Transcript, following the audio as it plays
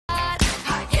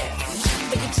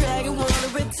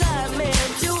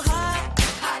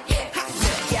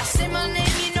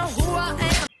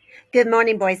Good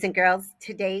morning, boys and girls.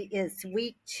 Today is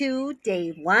week 2,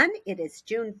 day 1. It is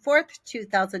June 4th,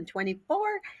 2024,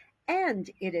 and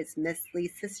it is Miss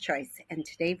Lisa's Choice. And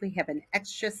today we have an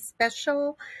extra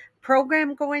special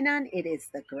program going on. It is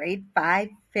the Grade 5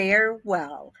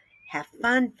 Farewell. Have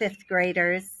fun, 5th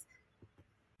graders.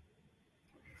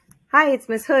 Hi, it's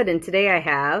Miss Hood, and today I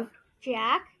have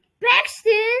Jack,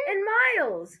 Paxton, and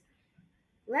Miles.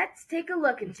 Let's take a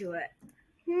look into it.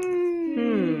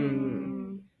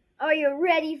 Are you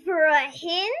ready for a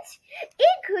hint?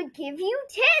 It could give you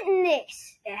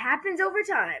tetanus. It happens over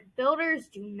time. Builders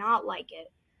do not like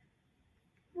it.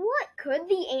 What could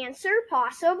the answer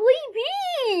possibly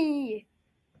be?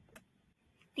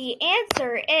 The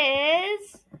answer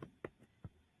is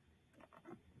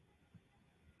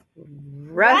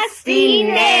Rusty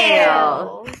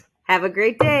Nail. Have a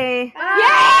great day.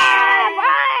 Yeah!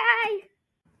 Bye!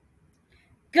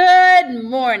 Good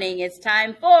morning. It's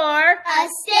time for A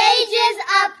Stages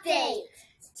Update.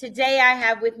 Today I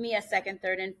have with me a 2nd,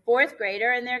 3rd, and 4th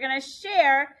grader, and they're going to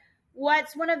share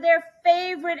what's one of their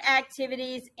favorite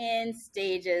activities in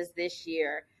Stages this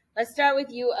year. Let's start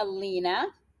with you, Alina.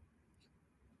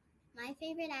 My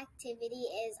favorite activity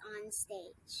is on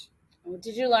stage.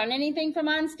 Did you learn anything from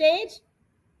on stage?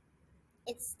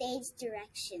 It's stage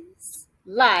directions.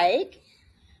 Like?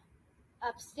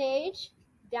 Upstage,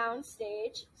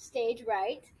 downstage, stage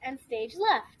right, and stage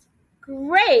left.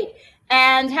 Great.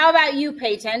 And how about you,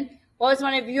 Peyton? What was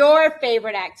one of your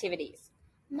favorite activities?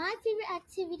 My favorite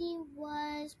activity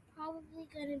was probably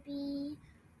going to be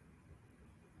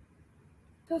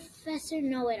Professor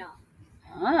Know-It-All.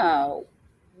 Oh.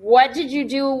 What did you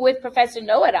do with Professor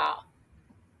Know-It-All?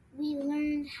 We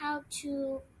learned how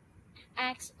to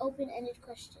ask open-ended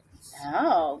questions.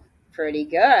 Oh, pretty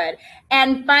good.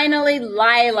 And finally,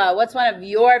 Lila, what's one of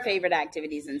your favorite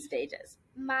activities in Stages?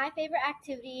 My favorite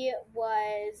activity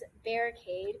was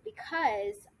barricade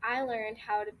because I learned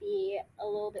how to be a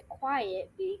little bit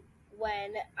quiet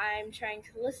when I'm trying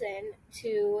to listen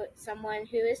to someone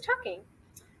who is talking.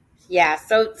 Yeah,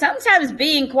 so sometimes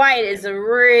being quiet is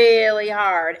really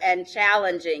hard and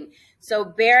challenging. So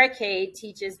barricade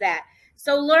teaches that.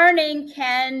 So learning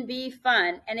can be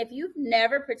fun. And if you've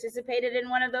never participated in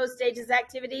one of those Stages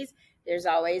activities, there's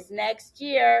always next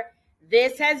year.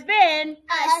 This has been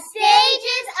A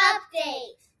Stages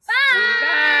Update.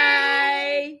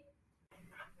 Bye!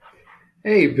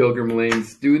 Hey, Pilgrim Lane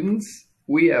students.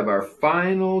 We have our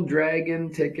final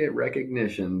Dragon ticket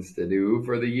recognitions to do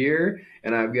for the year.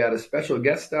 And I've got a special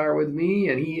guest star with me,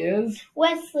 and he is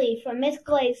Wesley from Miss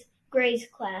Gray's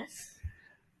class.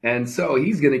 And so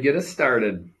he's going to get us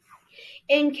started.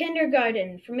 In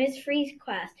kindergarten, for Miss Free's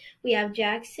class, we have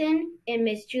Jackson. In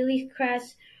Miss Julie's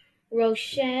class,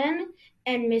 Roshan.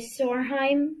 And Miss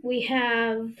Sorheim, we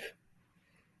have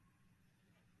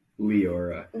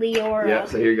Leora. Leora.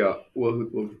 So here you go.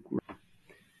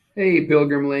 Hey,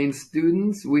 Pilgrim Lane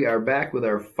students. We are back with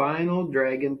our final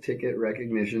Dragon ticket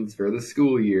recognitions for the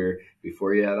school year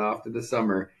before you head off to the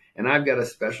summer. And I've got a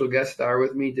special guest star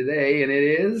with me today, and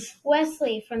it is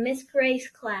Wesley from Miss Gray's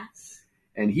class.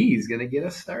 And he's going to get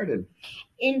us started.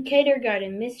 In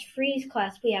kindergarten, Miss Free's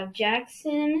class, we have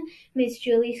Jackson. Miss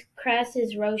Julie's class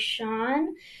is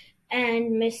Roshan.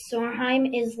 And Miss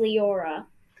Sorheim is Leora.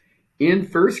 In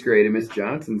 1st grade, in Miss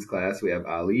Johnson's class, we have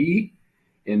Ali.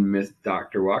 In Miss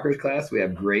Dr. Walker's class, we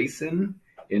have Grayson.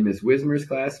 In Miss Wismer's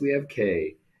class, we have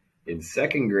Kay. In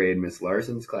 2nd grade, Miss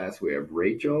Larson's class, we have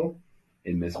Rachel.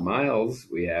 In Miss Miles,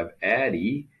 we have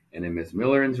Addie. And in Miss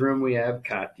Milleran's room, we have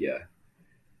Katya.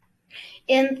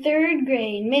 In 3rd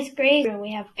grade, Miss Gray's room,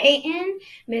 we have Peyton.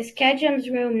 Miss Ketchum's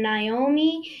room,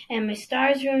 Naomi. And Miss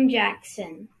Starr's room,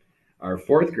 Jackson. Our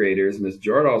 4th graders, Miss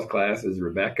Jordal's class is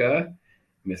Rebecca.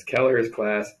 Miss Keller's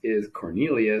class is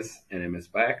Cornelius. And in Miss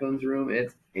Backlund's room,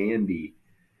 it's Andy.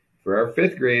 For our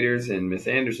 5th graders, in Miss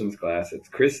Anderson's class, it's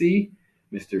Chrissy.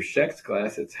 Mr. Schecht's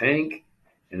class, it's Hank.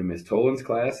 And in Miss Tolan's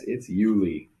class, it's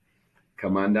Yuli.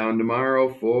 Come on down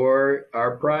tomorrow for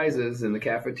our prizes in the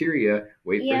cafeteria.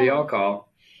 Wait for the all-call.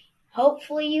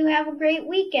 Hopefully you have a great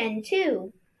weekend,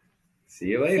 too. See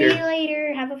you later. See you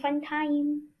later. Have a fun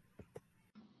time.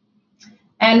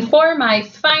 And for my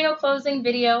final closing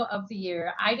video of the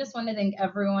year, I just want to thank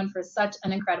everyone for such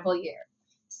an incredible year.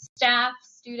 Staff,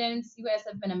 students, you guys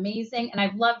have been amazing, and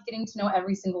I've loved getting to know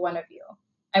every single one of you.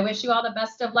 I wish you all the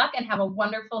best of luck and have a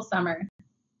wonderful summer.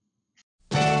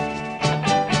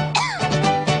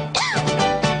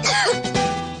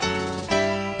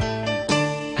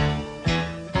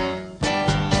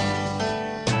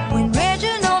 When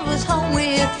Reginald was home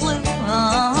with flu,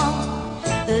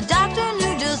 the doctor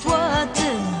knew just what to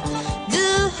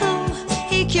do.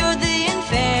 He cured the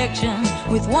infection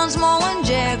with with one small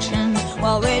injection,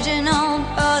 while Reginald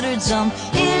uttered some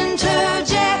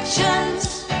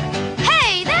interjections.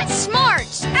 Hey, that's smart!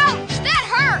 Ouch, that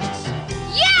hurts!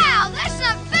 Yeah, that's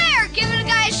not fair, giving a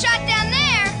guy a shot down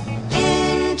there!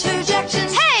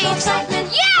 Interjections, Hey, no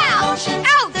excitement, yeah! emotion.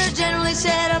 Ouch! They're generally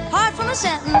set apart from a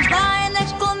sentence by an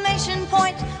exclamation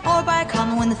point or by a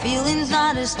comma when the feeling's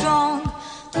not as strong.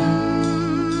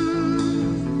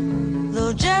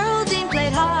 Though Geraldine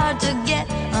played hard to get,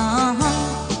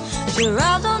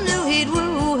 Geraldo knew he'd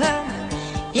woo her.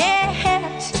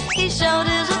 Yes, he showed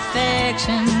his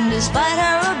affection despite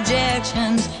her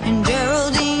objections, and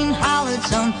Geraldine hollered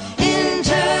some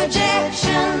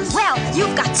interjections. Well,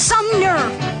 you've got some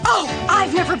nerve. Oh,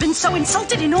 I've never been so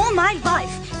insulted in all my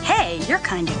life. Hey, you're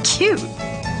kind of cute.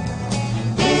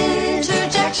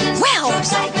 Interjections, Well, no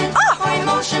excitement or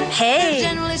emotion. Hey. They're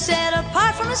generally set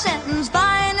apart from a sentence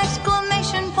by an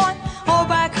exclamation point or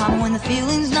by a comma when the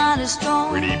feeling's not as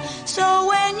strong. So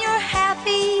when you're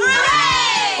happy,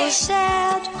 Hooray! or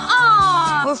sad,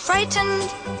 Aw! or frightened,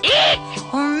 Eek!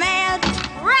 or mad,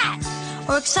 Rat!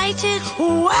 or excited,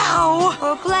 Wow.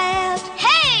 or glad,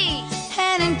 Hey!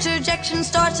 an interjection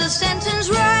starts a sentence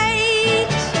right.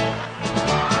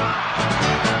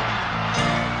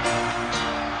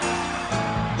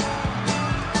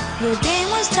 The game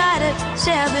was tied at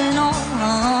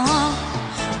 7-all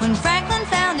when Franklin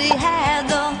found he had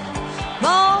the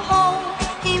ball.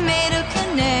 He made a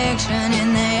connection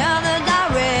in the other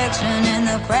direction, and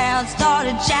the crowd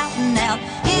started shouting out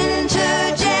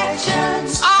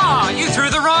interjections. Ah, you threw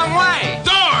the wrong way.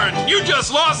 Darn, you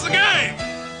just lost the game.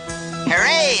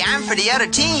 Hooray, I'm for the other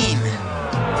team.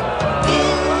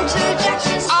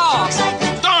 Interjections, Oh,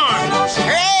 excitement, darn. emotion.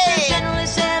 Hooray! They're generally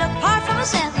set apart from a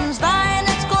sentence by an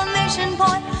exclamation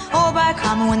point or by a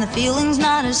comma when the feeling's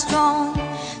not as strong.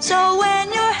 So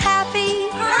when you're happy,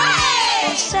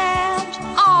 Hooray! or sad,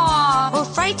 Aw! or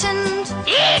frightened,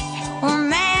 Eek! or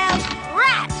mad,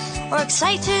 Rat! or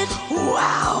excited,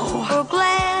 Wow. or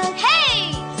glad,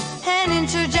 Hey! an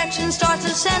interjection starts a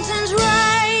sentence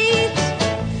right.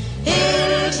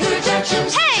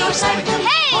 Interjections, Hey! show excitement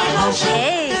Hey! or emotion.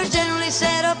 Hey. They're generally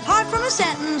set apart from a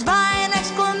sentence by an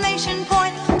exclamation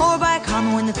point or by a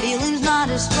comma when the feeling's not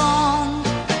as strong.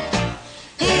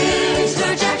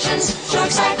 Interjections, show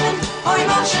excitement or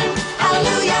emotion.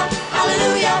 Hallelujah,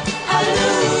 hallelujah,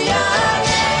 hallelujah.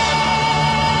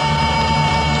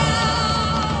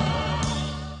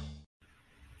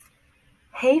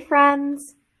 Hey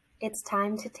friends, it's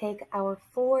time to take our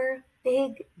 4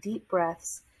 big deep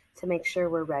breaths to make sure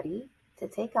we're ready to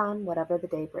take on whatever the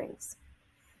day brings.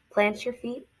 Plant your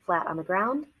feet flat on the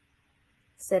ground,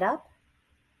 sit up,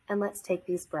 and let's take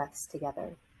these breaths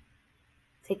together.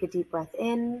 Take a deep breath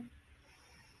in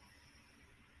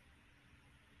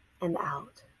and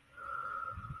out,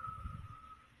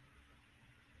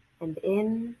 and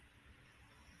in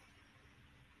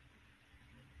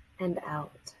and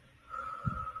out,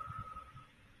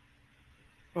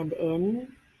 and in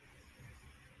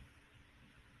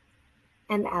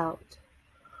and out.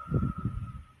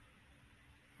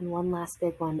 And one last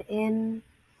big one, in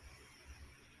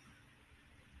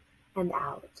and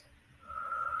out.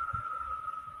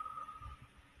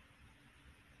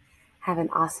 Have an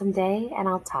awesome day, and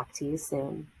I'll talk to you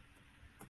soon.